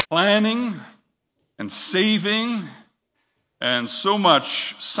planning and saving and so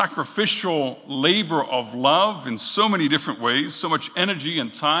much sacrificial labor of love in so many different ways. So much energy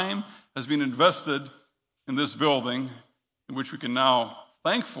and time has been invested in this building in which we can now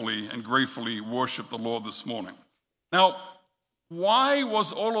thankfully and gratefully worship the Lord this morning. Now, why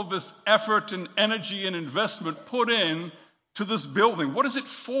was all of this effort and energy and investment put in to this building? What is it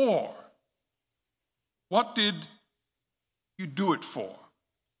for? What did you do it for?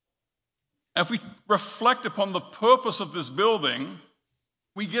 If we reflect upon the purpose of this building,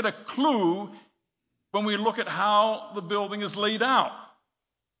 we get a clue when we look at how the building is laid out.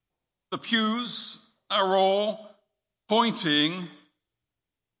 The pews are all pointing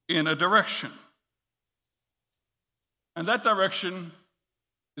in a direction. And that direction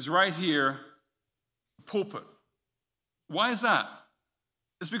is right here, the pulpit. Why is that?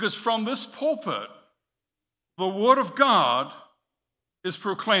 It's because from this pulpit, the Word of God is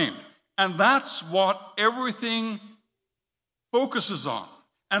proclaimed. And that's what everything focuses on.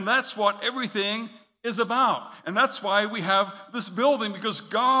 And that's what everything is about. And that's why we have this building, because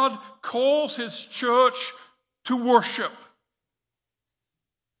God calls His church to worship.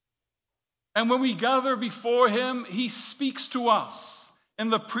 And when we gather before Him, He speaks to us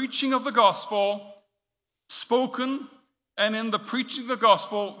in the preaching of the gospel, spoken, and in the preaching of the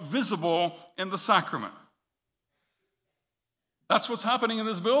gospel, visible in the sacrament. That's what's happening in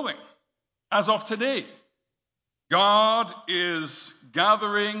this building as of today. God is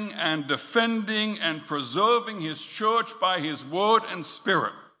gathering and defending and preserving His church by His word and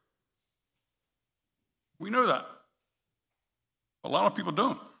spirit. We know that. A lot of people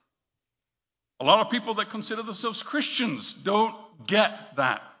don't. A lot of people that consider themselves Christians don't get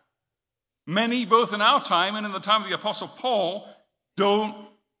that. Many, both in our time and in the time of the Apostle Paul, don't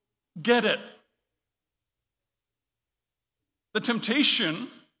get it. The temptation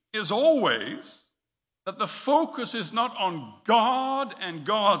is always that the focus is not on God and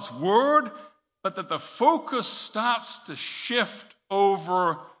God's word, but that the focus starts to shift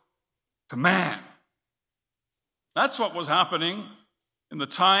over to man. That's what was happening in the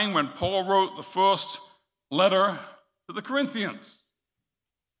time when Paul wrote the first letter to the Corinthians.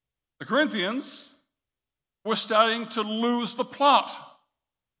 The Corinthians were starting to lose the plot.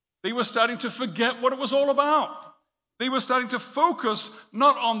 They were starting to forget what it was all about. They were starting to focus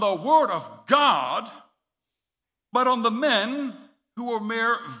not on the Word of God, but on the men who were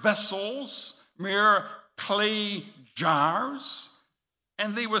mere vessels, mere clay jars,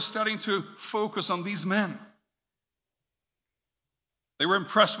 and they were starting to focus on these men. They were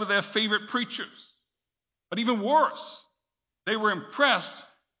impressed with their favorite preachers, but even worse, they were impressed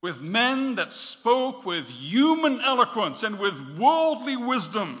with men that spoke with human eloquence and with worldly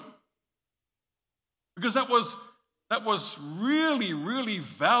wisdom, because that was really, really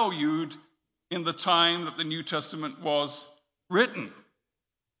valued in the time that the New Testament was written.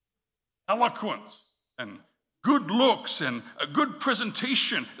 Eloquence and good looks and a good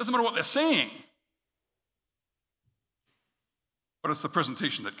presentation. Doesn't matter what they're saying, but it's the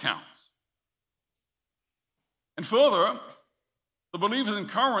presentation that counts. And further, the believers in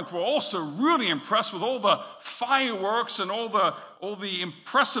Corinth were also really impressed with all the fireworks and all the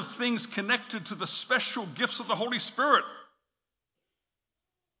impressive things connected to the special gifts of the Holy Spirit.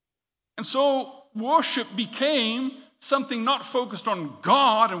 And so worship became something not focused on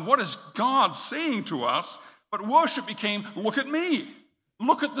God and what is God saying to us, but worship became, look at me.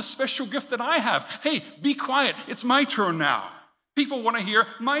 Look at the special gift that I have. Hey, be quiet. It's my turn now. People want to hear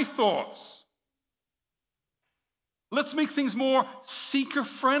my thoughts. Let's make things more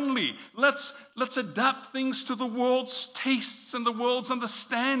seeker-friendly. Let's adapt things to the world's tastes and the world's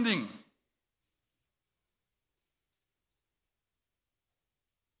understanding.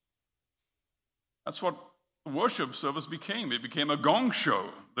 That's what the worship service became. It became a gong show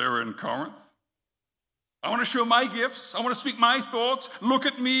there in Corinth. I want to show my gifts. I want to speak my thoughts. Look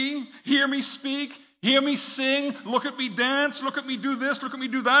at me. Hear me speak. Hear me sing. Look at me dance. Look at me do this. Look at me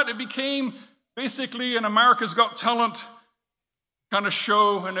do that. It became basically an America's Got Talent kind of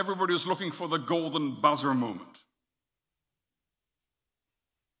show, and everybody was looking for the golden buzzer moment.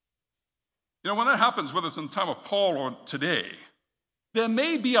 You know, when that happens, whether it's in the time of Paul or today, there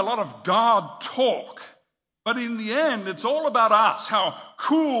may be a lot of God talk, but in the end, it's all about us, how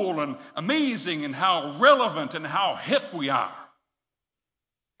cool and amazing and how relevant and how hip we are.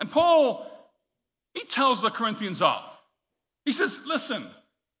 And Paul, he tells the Corinthians off. He says, listen,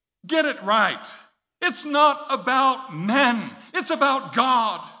 get it right. It's not about men. It's about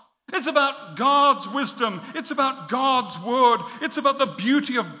God. It's about God's wisdom. It's about God's word. It's about the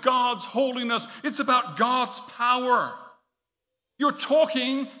beauty of God's holiness. It's about God's power. You're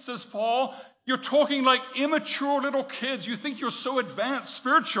talking, says Paul, you're talking like immature little kids. You think you're so advanced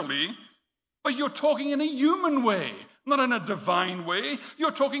spiritually, but you're talking in a human way, not in a divine way.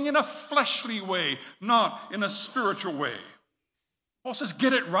 You're talking in a fleshly way, not in a spiritual way. Paul says,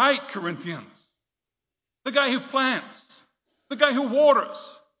 get it right, Corinthians. The guy who plants, the guy who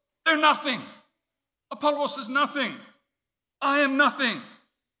waters, they're nothing. Apollos is nothing. I am nothing.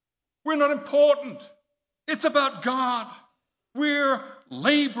 We're not important. It's about God. We're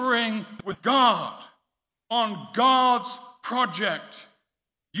laboring with God on God's project.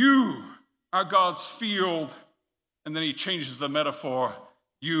 You are God's field. And then he changes the metaphor.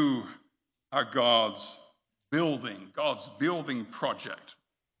 You are God's building project.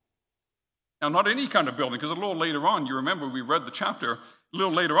 Now, not any kind of building, because a little later on, you remember we read the chapter, a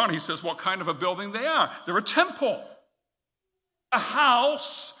little later on he says what kind of a building they are. They're a temple, a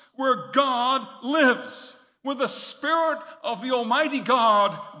house where God lives, where the Spirit of the Almighty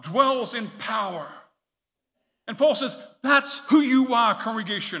God dwells in power. And Paul says, that's who you are,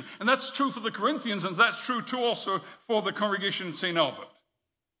 congregation. And that's true for the Corinthians, and that's true too also for the congregation in St. Albert.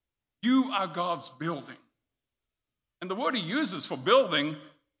 You are God's building. And the word he uses for building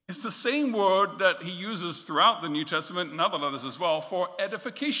is the same word that he uses throughout the New Testament and other letters as well for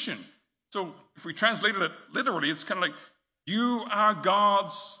edification. So if we translated it literally, it's kind of like, you are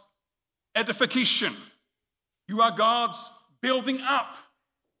God's edification. You are God's building up.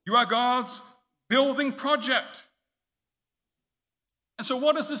 You are God's building project. And so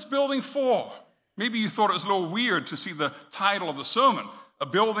what is this building for? Maybe you thought it was a little weird to see the title of the sermon, a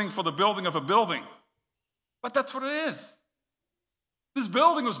building for the building of a building. But that's what it is. This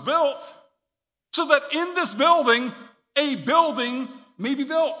building was built so that in this building, a building may be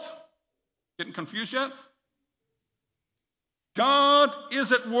built. Getting confused yet? God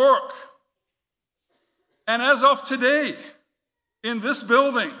is at work. And as of today, in this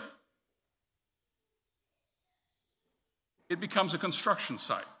building, it becomes a construction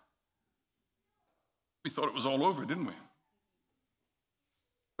site. We thought it was all over, didn't we?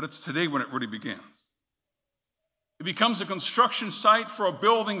 But it's today when it really begins. It becomes a construction site for a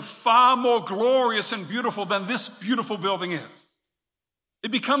building far more glorious and beautiful than this beautiful building is.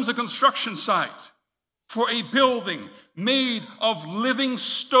 It becomes a construction site for a building made of living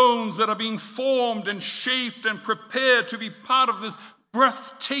stones that are being formed and shaped and prepared to be part of this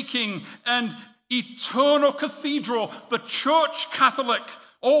breathtaking and eternal cathedral, the Church Catholic,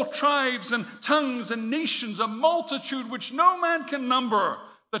 all tribes and tongues and nations, a multitude which no man can number,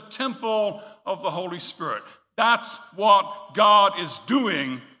 the temple of the Holy Spirit. That's what God is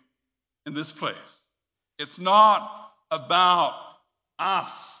doing in this place. It's not about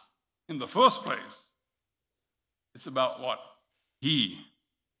us in the first place. It's about what he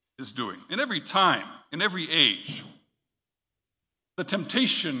is doing. In every time, in every age, the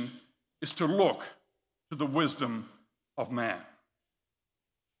temptation is to look to the wisdom of man.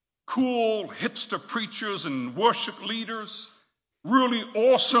 Cool hipster preachers and worship leaders, really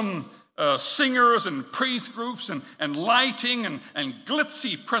awesome singers and praise groups and lighting and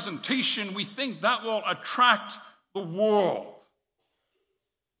glitzy presentation, we think that will attract the world.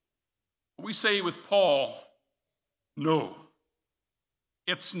 We say with Paul, no,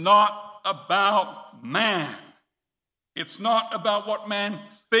 it's not about man. It's not about what man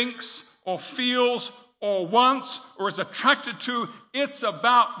thinks or feels or wants or is attracted to. It's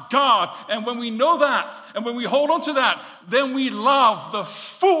about God. And when we know that, and when we hold on to that, then we love the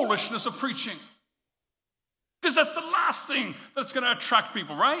foolishness of preaching. Because that's the last thing that's going to attract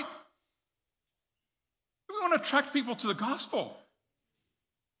people, right? We want to attract people to the gospel.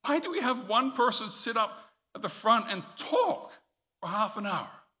 Why do we have one person sit up at the front and talk for half an hour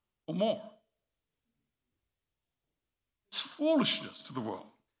or more? It's foolishness to the world.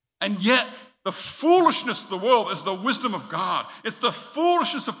 And yet, the foolishness of the world is the wisdom of God. It's the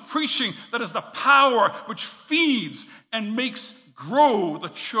foolishness of preaching that is the power which feeds and makes grow the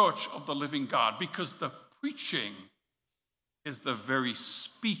church of the living God. Because the preaching is the very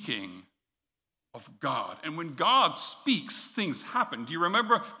speaking of God. And when God speaks, things happen. Do you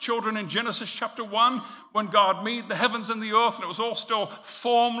remember, children, in Genesis chapter 1, when God made the heavens and the earth and it was all still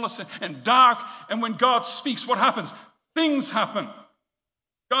formless and dark? And when God speaks, what happens? Things happen.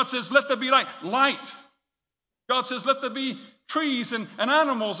 God says, let there be light. Light. God says, let there be trees and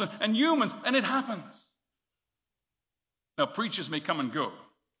animals and humans. And it happens. Now, preachers may come and go.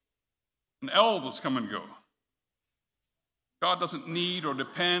 And elders come and go. God doesn't need or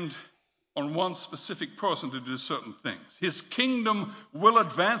depend on one specific person to do certain things. His kingdom will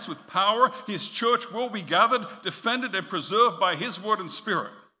advance with power. His church will be gathered, defended, and preserved by his word and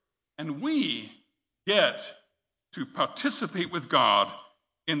spirit. And we get to participate with God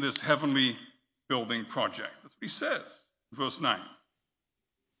in this heavenly building project. That's what he says in verse 9.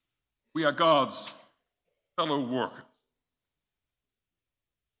 We are God's fellow workers.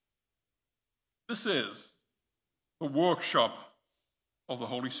 This is the workshop of the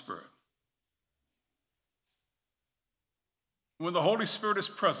Holy Spirit. When the Holy Spirit is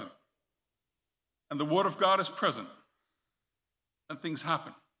present and the Word of God is present, then things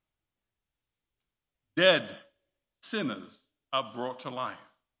happen. Dead sinners are brought to life.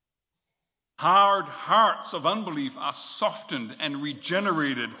 Hard hearts of unbelief are softened and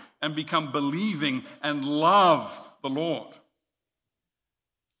regenerated and become believing and love the Lord.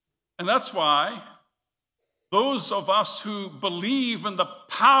 And that's why those of us who believe in the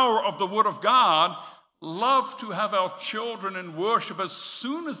power of the Word of God love to have our children in worship as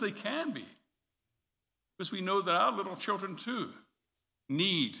soon as they can be. Because we know that our little children too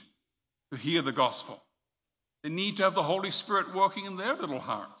need to hear the gospel. They need to have the Holy Spirit working in their little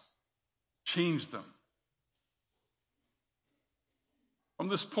hearts. Change them. From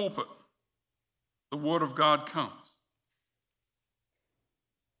this pulpit, the Word of God comes.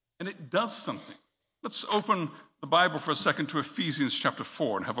 And it does something. Let's open the Bible for a second to Ephesians chapter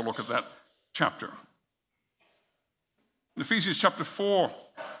 4 and have a look at that chapter. In Ephesians chapter 4,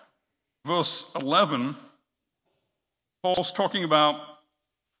 verse 11, Paul's talking about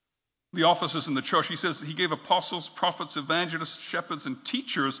the offices in the church. He says he gave apostles, prophets, evangelists, shepherds, and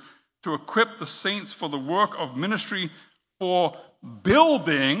teachers to equip the saints for the work of ministry, for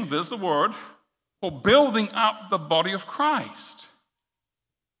building, there's the word, for building up the body of Christ,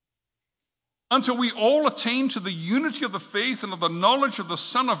 until we all attain to the unity of the faith and of the knowledge of the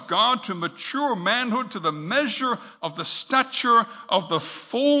Son of God, to mature manhood, to the measure of the stature of the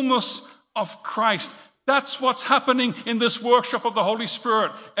fullness of Christ. That's what's happening in this workshop of the Holy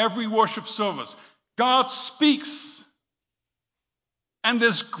Spirit, every worship service. God speaks, and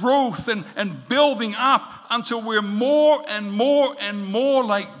there's growth and building up until we're more and more and more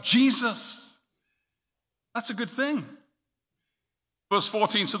like Jesus. That's a good thing. Verse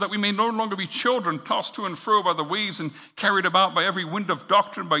 14, so that we may no longer be children, tossed to and fro by the waves and carried about by every wind of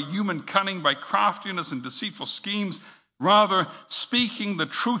doctrine, by human cunning, by craftiness and deceitful schemes. Rather, speaking the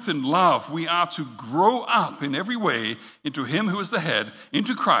truth in love, we are to grow up in every way into him who is the head,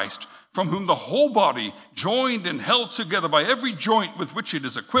 into Christ, from whom the whole body, joined and held together by every joint with which it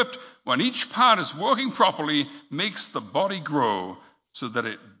is equipped, when each part is working properly, makes the body grow so that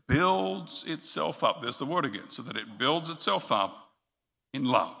it builds itself up. There's the word again. So that it builds itself up in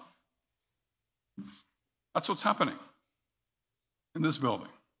love. That's what's happening in this building.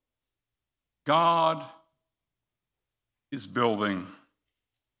 God is building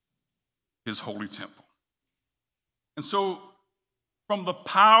his holy temple. And so, from the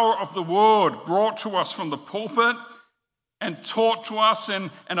power of the word brought to us from the pulpit and taught to us and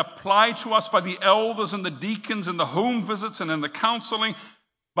applied to us by the elders and the deacons in the home visits and in the counseling,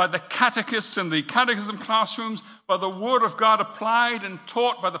 by the catechists and the catechism classrooms, by the Word of God applied and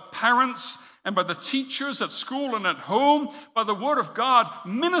taught by the parents and by the teachers at school and at home, by the Word of God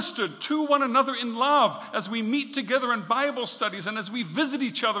ministered to one another in love as we meet together in Bible studies and as we visit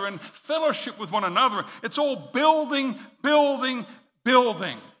each other and fellowship with one another. It's all building, building,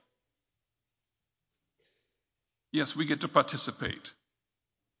 building. Yes, we get to participate.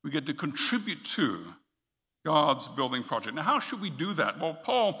 We get to contribute to God's building project. Now, how should we do that? Well,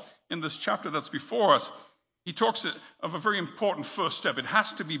 Paul, in this chapter that's before us, he talks of a very important first step. It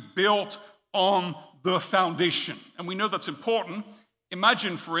has to be built on the foundation. And we know that's important.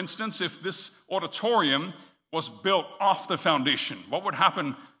 Imagine, for instance, if this auditorium was built off the foundation. What would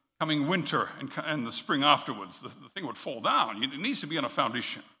happen coming winter and the spring afterwards? The thing would fall down. It needs to be on a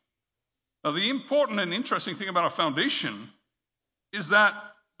foundation. Now, the important and interesting thing about a foundation is that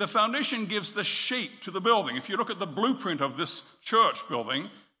the foundation gives the shape to the building. If you look at the blueprint of this church building,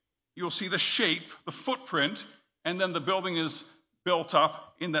 you'll see the shape, the footprint, and then the building is built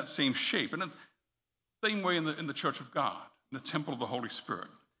up in that same shape. And it's the same way in the church of God, in the temple of the Holy Spirit.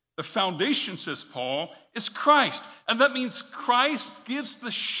 The foundation, says Paul, is Christ. And that means Christ gives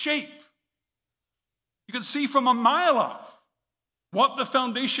the shape. You can see from a mile off what the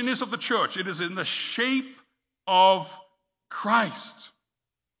foundation is of the church. It is in the shape of Christ.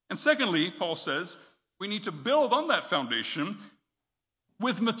 And secondly, Paul says, we need to build on that foundation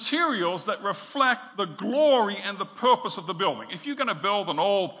with materials that reflect the glory and the purpose of the building. If you're going to build an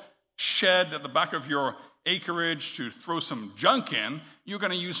old shed at the back of your acreage to throw some junk in, you're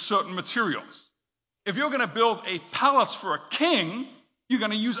going to use certain materials. If you're going to build a palace for a king, you're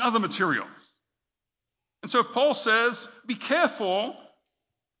going to use other materials. And so Paul says, be careful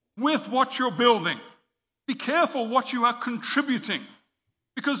with what you're building. Be careful what you are contributing.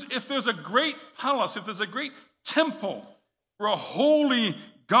 Because if there's a great palace, if there's a great temple where a holy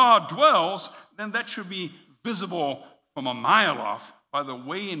God dwells, then that should be visible from a mile off by the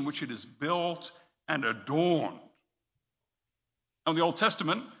way in which it is built and adorned. Now, in the Old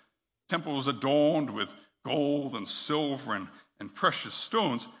Testament, the temple was adorned with gold and silver and precious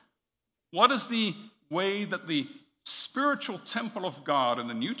stones. What is the way that the spiritual temple of God in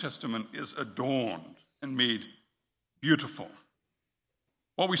the New Testament is adorned and made beautiful?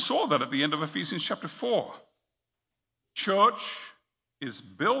 Well, we saw that at the end of Ephesians chapter 4. Church is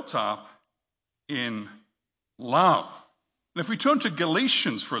built up in love. And if we turn to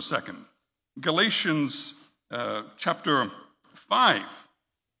Galatians for a second, Galatians chapter 5,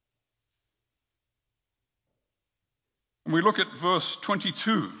 and we look at verse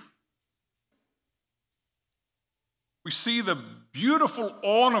 22, we see the beautiful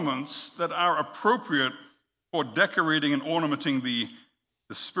ornaments that are appropriate for decorating and ornamenting the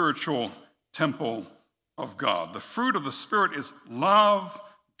spiritual temple of God. The fruit of the Spirit is love,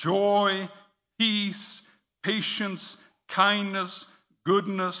 joy, peace, patience, kindness,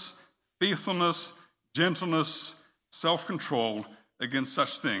 goodness, faithfulness, gentleness, self-control. Against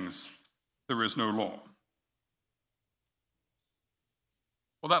such things there is no law.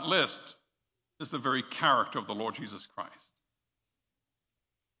 Well, that list is the very character of the Lord Jesus Christ.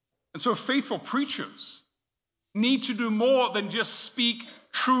 And so faithful preachers need to do more than just speak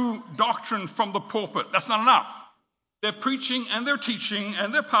true doctrine from the pulpit. That's not enough. Their preaching and their teaching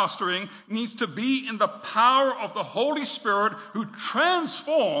and their pastoring needs to be in the power of the Holy Spirit who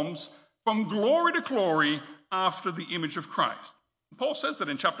transforms from glory to glory after the image of Christ. Paul says that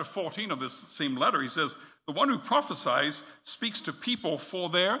in chapter 14 of this same letter. He says, the one who prophesies speaks to people for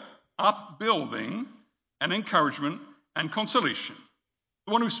their upbuilding and encouragement and consolation.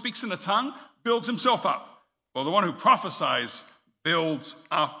 The one who speaks in a tongue builds himself up, while the one who prophesies builds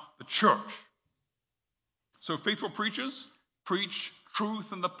up the church. So faithful preachers preach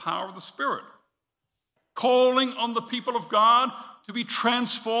truth in the power of the Spirit, calling on the people of God to be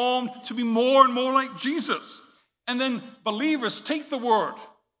transformed, to be more and more like Jesus. And then believers take the word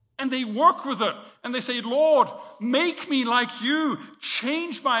and they work with it. And they say, Lord, make me like you.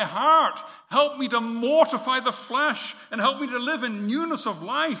 Change my heart. Help me to mortify the flesh and help me to live in newness of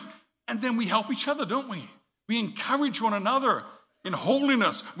life. And then we help each other, don't we? We encourage one another in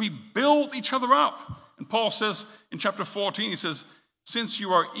holiness. We build each other up. And Paul says in chapter 14, he says, since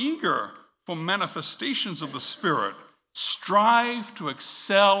you are eager for manifestations of the Spirit, strive to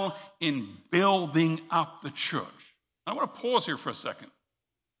excel in building up the church. I want to pause here for a second,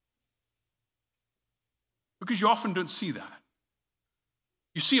 because you often don't see that.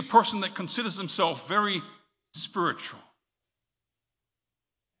 You see a person that considers himself very spiritual.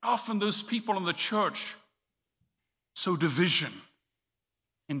 Often those people in the church sow division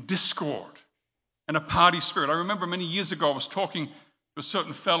and discord and a party spirit. I remember many years ago I was talking to a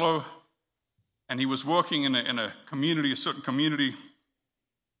certain fellow, and he was working in a community, a certain community,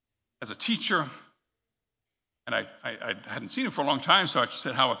 as a teacher. And I hadn't seen him for a long time, so I just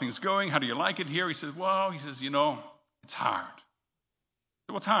said, how are things going? How do you like it here? He said, well, it's hard. I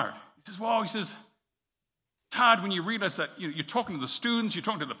said, what's hard? He says, it's hard when you realize that you're talking to the students, you're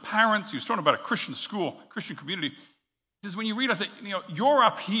talking to the parents, you're talking about a Christian school, Christian community. He says, when you realize that you're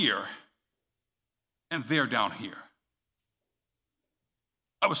up here and they're down here.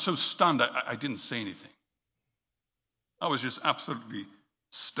 I was so stunned, I didn't say anything. I was just absolutely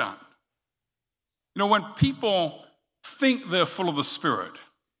stunned. When people think they're full of the Spirit,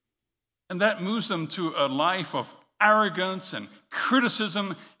 and that moves them to a life of arrogance and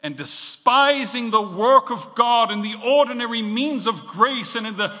criticism and despising the work of God in the ordinary means of grace and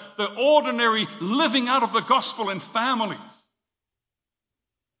in the ordinary living out of the gospel in families,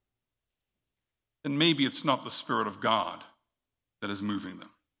 then maybe it's not the Spirit of God that is moving them.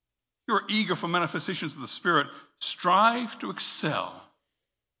 If you're eager for manifestations of the Spirit, strive to excel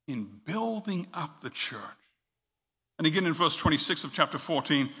in building up the church. And again in verse 26 of chapter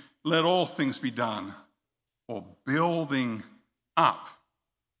 14, let all things be done for building up.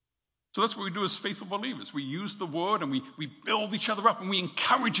 So that's what we do as faithful believers. We use the word and we build each other up and we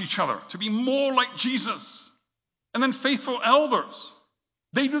encourage each other to be more like Jesus. And then faithful elders,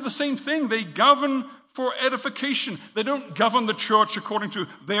 they do the same thing. They govern for edification. They don't govern the church according to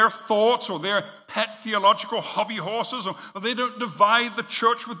their thoughts or their pet theological hobby horses, or they don't divide the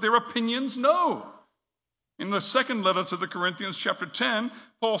church with their opinions. No. In the second letter to the Corinthians, chapter 10,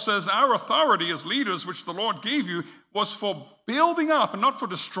 Paul says, our authority as leaders, which the Lord gave you, was for building up and not for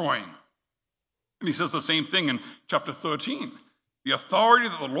destroying. And he says the same thing in chapter 13. The authority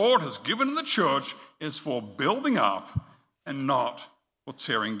that the Lord has given in the church is for building up and not for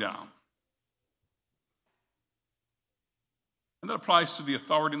tearing down. And that applies to the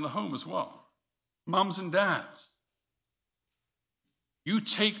authority in the home as well. Mums and dads, you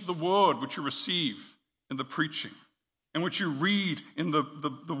take the word which you receive in the preaching, and which you read in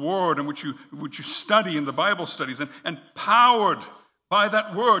the word, and which you study in the Bible studies, and powered by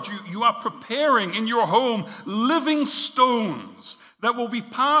that word, you are preparing in your home living stones that will be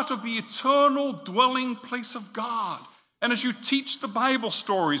part of the eternal dwelling place of God. And as you teach the Bible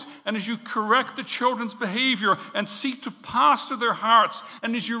stories, and as you correct the children's behavior and seek to pastor their hearts,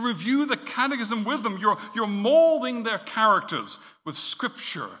 and as you review the catechism with them, you're molding their characters with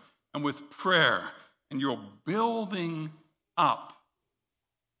scripture and with prayer, and you're building up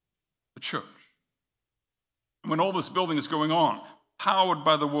the church. And when all this building is going on, powered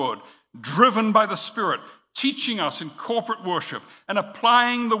by the word, driven by the Spirit, teaching us in corporate worship, and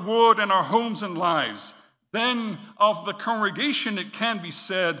applying the word in our homes and lives, then of the congregation it can be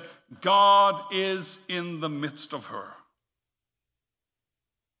said, God is in the midst of her.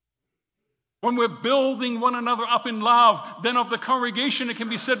 When we're building one another up in love, then of the congregation it can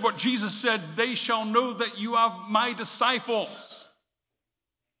be said what Jesus said, they shall know that you are my disciples.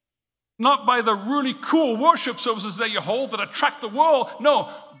 Not by the really cool worship services that you hold that attract the world. No,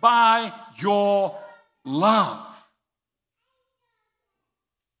 by your love.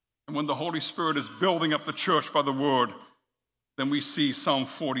 And when the Holy Spirit is building up the church by the word, then we see Psalm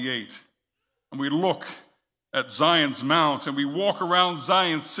 48. And we look at Zion's mount, and we walk around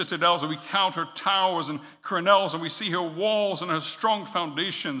Zion's citadels, and we count her towers and crenelles, and we see her walls and her strong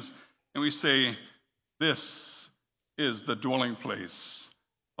foundations, and we say, this is the dwelling place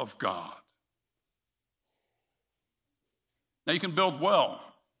of God. Now you can build well,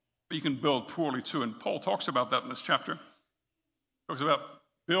 but you can build poorly too, and Paul talks about that in this chapter. He talks about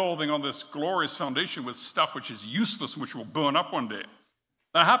building on this glorious foundation with stuff which is useless, which will burn up one day.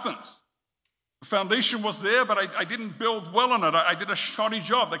 That happens. The foundation was there, but I didn't build well on it. I did a shoddy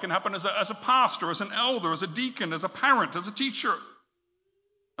job. That can happen as a pastor, as an elder, as a deacon, as a parent, as a teacher.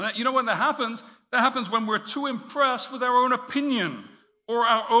 And that, you know when that happens? That happens when we're too impressed with our own opinion or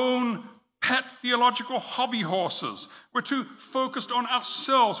our own pet theological hobby horses. We're too focused on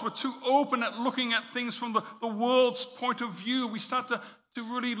ourselves. We're too open at looking at things from the world's point of view. We start to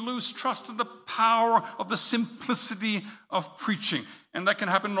really lose trust in the power of the simplicity of preaching. And that can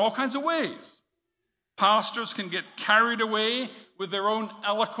happen in all kinds of ways. Pastors can get carried away with their own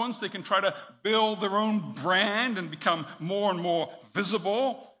eloquence. They can try to build their own brand and become more and more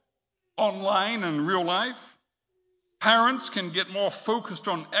visible online and in real life. Parents can get more focused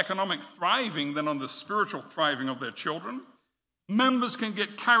on economic thriving than on the spiritual thriving of their children. Members can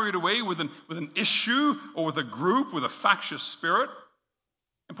get carried away with an issue or with a group with a factious spirit.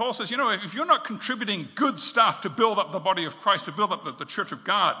 And Paul says, if you're not contributing good stuff to build up the body of Christ, to build up the church of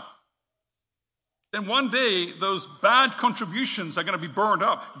God, then one day those bad contributions are going to be burned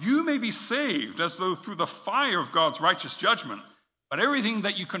up. You may be saved as though through the fire of God's righteous judgment, but everything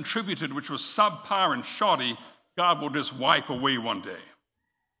that you contributed, which was subpar and shoddy, God will just wipe away one day.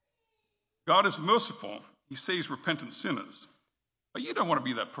 God is merciful. He saves repentant sinners. But you don't want to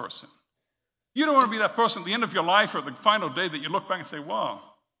be that person. You don't want to be that person at the end of your life or at the final day that you look back and say, wow,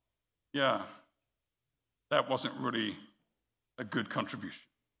 yeah, that wasn't really a good contribution.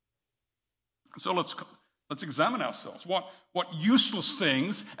 So let's examine ourselves. What useless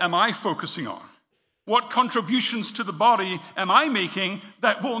things am I focusing on? What contributions to the body am I making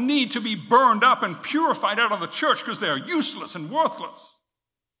that will need to be burned up and purified out of the church because they are useless and worthless?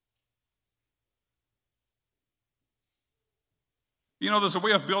 There's a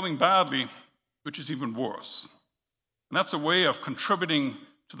way of building badly, which is even worse. And that's a way of contributing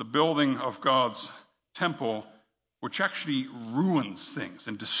to the building of God's temple, which actually ruins things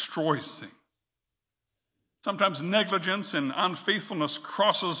and destroys things. Sometimes negligence and unfaithfulness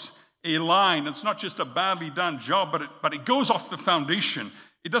crosses a line. It's not just a badly done job, but it goes off the foundation.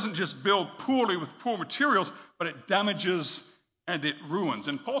 It doesn't just build poorly with poor materials, but it damages and it ruins.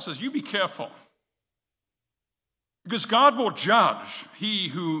 And Paul says, you be careful. Because God will judge he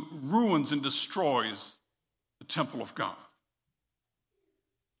who ruins and destroys the temple of God.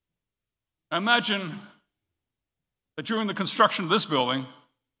 Imagine that during the construction of this building,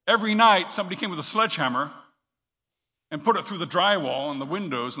 every night somebody came with a sledgehammer and put it through the drywall and the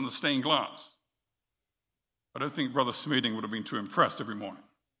windows and the stained glass. I don't think Brother Smeeding would have been too impressed every morning.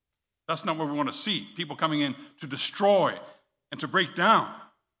 That's not what we want to see. People coming in to destroy and to break down.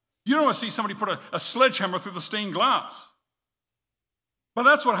 You don't want to see somebody put a sledgehammer through the stained glass. But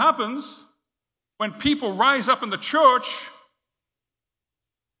that's what happens when people rise up in the church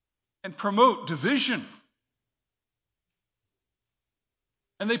and promote division.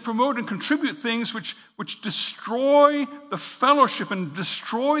 And they promote and contribute things which destroy the fellowship and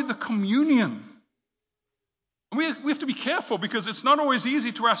destroy the communion. And we have to be careful, because it's not always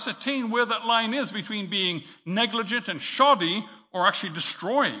easy to ascertain where that line is between being negligent and shoddy or actually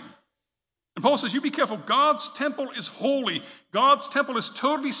destroying. And Paul says, you be careful. God's temple is holy. God's temple is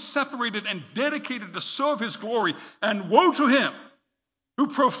totally separated and dedicated to serve his glory. And woe to him who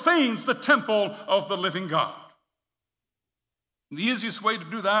profanes the temple of the living God. And the easiest way to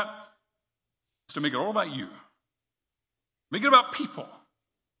do that is to make it all about you. Make it about people.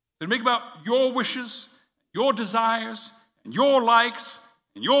 To make it about your wishes, your desires, and your likes,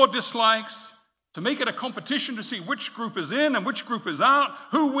 and your dislikes. To make it a competition to see which group is in and which group is out,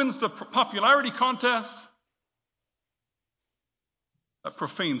 who wins the popularity contest. That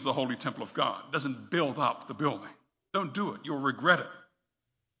profanes the holy temple of God. It doesn't build up the building. Don't do it. You'll regret it.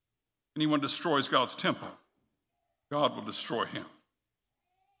 Anyone destroys God's temple, God will destroy him.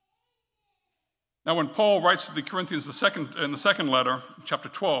 Now, when Paul writes to the Corinthians in the second letter, chapter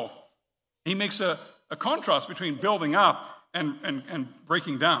 12, he makes a contrast between building up and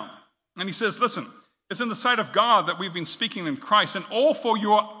breaking down. And he says, listen, it's in the sight of God that we've been speaking in Christ, and all for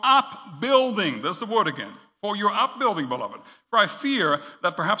your upbuilding. There's the word again. For your upbuilding, beloved. For I fear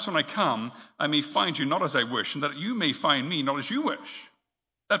that perhaps when I come, I may find you not as I wish, and that you may find me not as you wish.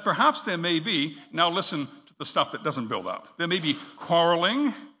 That perhaps there may be, now listen to the stuff that doesn't build up. There may be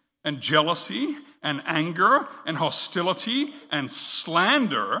quarreling and jealousy and anger and hostility and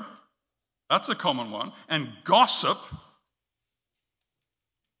slander. That's a common one. And gossip,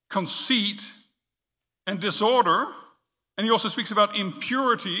 conceit, and disorder. And he also speaks about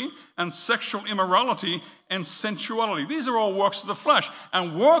impurity and sexual immorality and sensuality. These are all works of the flesh.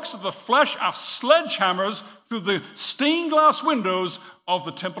 And works of the flesh are sledgehammers through the stained glass windows of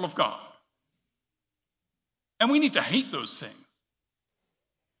the temple of God. And we need to hate those things.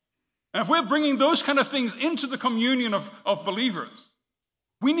 And if we're bringing those kind of things into the communion of believers,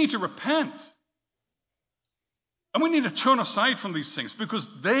 we need to repent. And we need to turn aside from these things,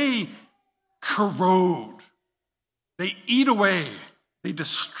 because they corrode. They eat away. They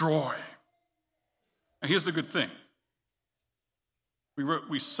destroy. And here's the good thing.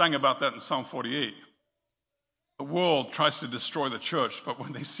 We sang about that in Psalm 48. The world tries to destroy the church, but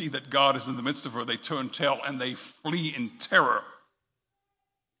when they see that God is in the midst of her, they turn tail and they flee in terror.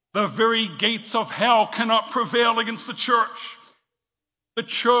 The very gates of hell cannot prevail against the church. The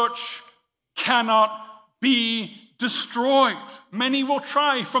church cannot be destroyed. Many will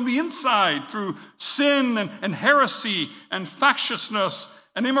try from the inside through sin and heresy and factiousness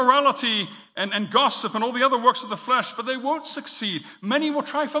and immorality and gossip and all the other works of the flesh, but they won't succeed. Many will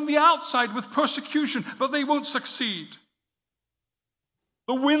try from the outside with persecution, but they won't succeed.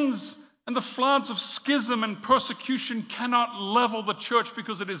 The winds and the floods of schism and persecution cannot level the church,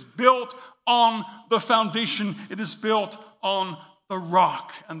 because it is built on the foundation. It is built on the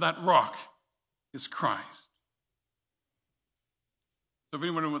rock, and that rock is Christ. So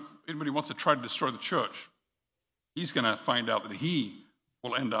if anybody wants to try to destroy the church, he's going to find out that he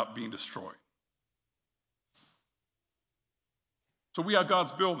will end up being destroyed. So we are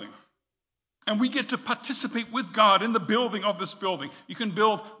God's building. And we get to participate with God in the building of this building. You can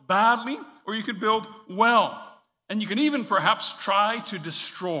build badly or you can build well. And you can even perhaps try to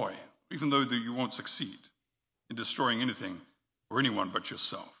destroy, even though you won't succeed in destroying anything or anyone but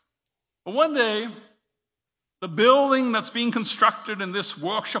yourself. But one day, the building that's being constructed in this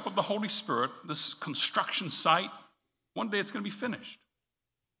workshop of the Holy Spirit, this construction site, one day it's going to be finished.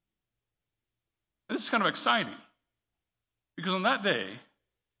 And this is kind of exciting, because on that day,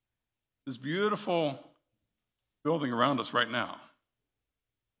 this beautiful building around us right now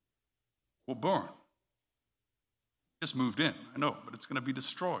will burn. Just moved in, I know, but it's going to be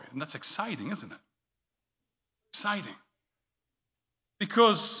destroyed. And that's exciting, isn't it? Exciting.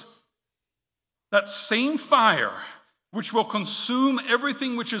 Because that same fire which will consume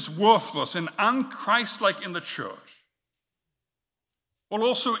everything which is worthless and unchristlike in the church will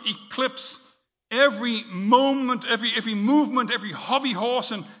also eclipse every moment, every movement, every hobby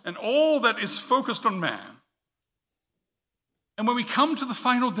horse, and all that is focused on man. And when we come to the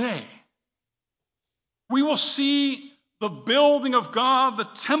final day, we will see the building of God, the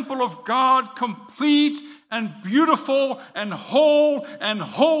temple of God, complete and beautiful and whole and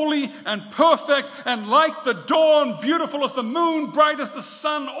holy and perfect and like the dawn, beautiful as the moon, bright as the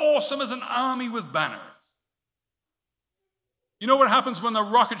sun, awesome as an army with banners. You know what happens when the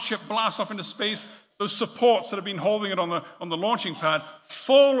rocket ship blasts off into space? Those supports that have been holding it on the launching pad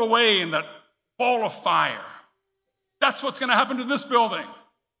fall away in that ball of fire. That's what's going to happen to this building.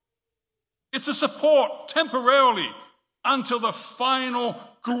 It's a support temporarily until the final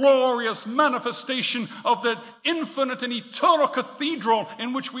glorious manifestation of that infinite and eternal cathedral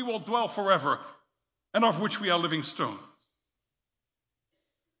in which we will dwell forever and of which we are living stones.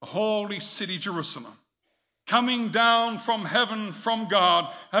 The holy city Jerusalem, coming down from heaven from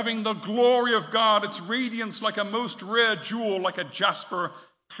God, having the glory of God, its radiance like a most rare jewel, like a jasper,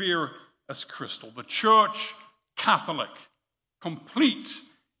 clear as crystal. The church Catholic, complete,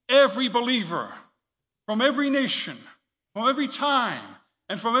 every believer from every nation, from every time,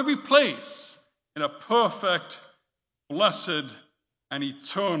 and from every place in a perfect, blessed, and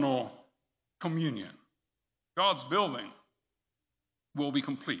eternal communion. God's building will be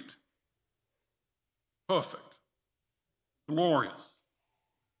complete, perfect, glorious.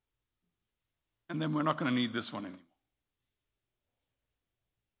 And then we're not going to need this one anymore.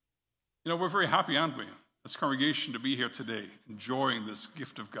 We're very happy, aren't we, as a congregation, to be here today, enjoying this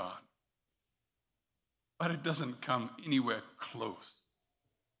gift of God. But it doesn't come anywhere close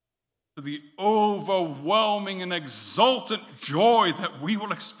to the overwhelming and exultant joy that we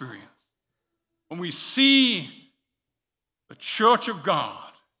will experience when we see the church of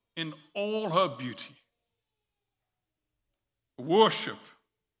God in all her beauty. The worship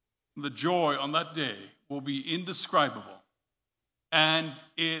and the joy on that day will be indescribable, and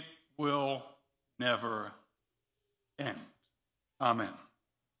it will never end. Amen.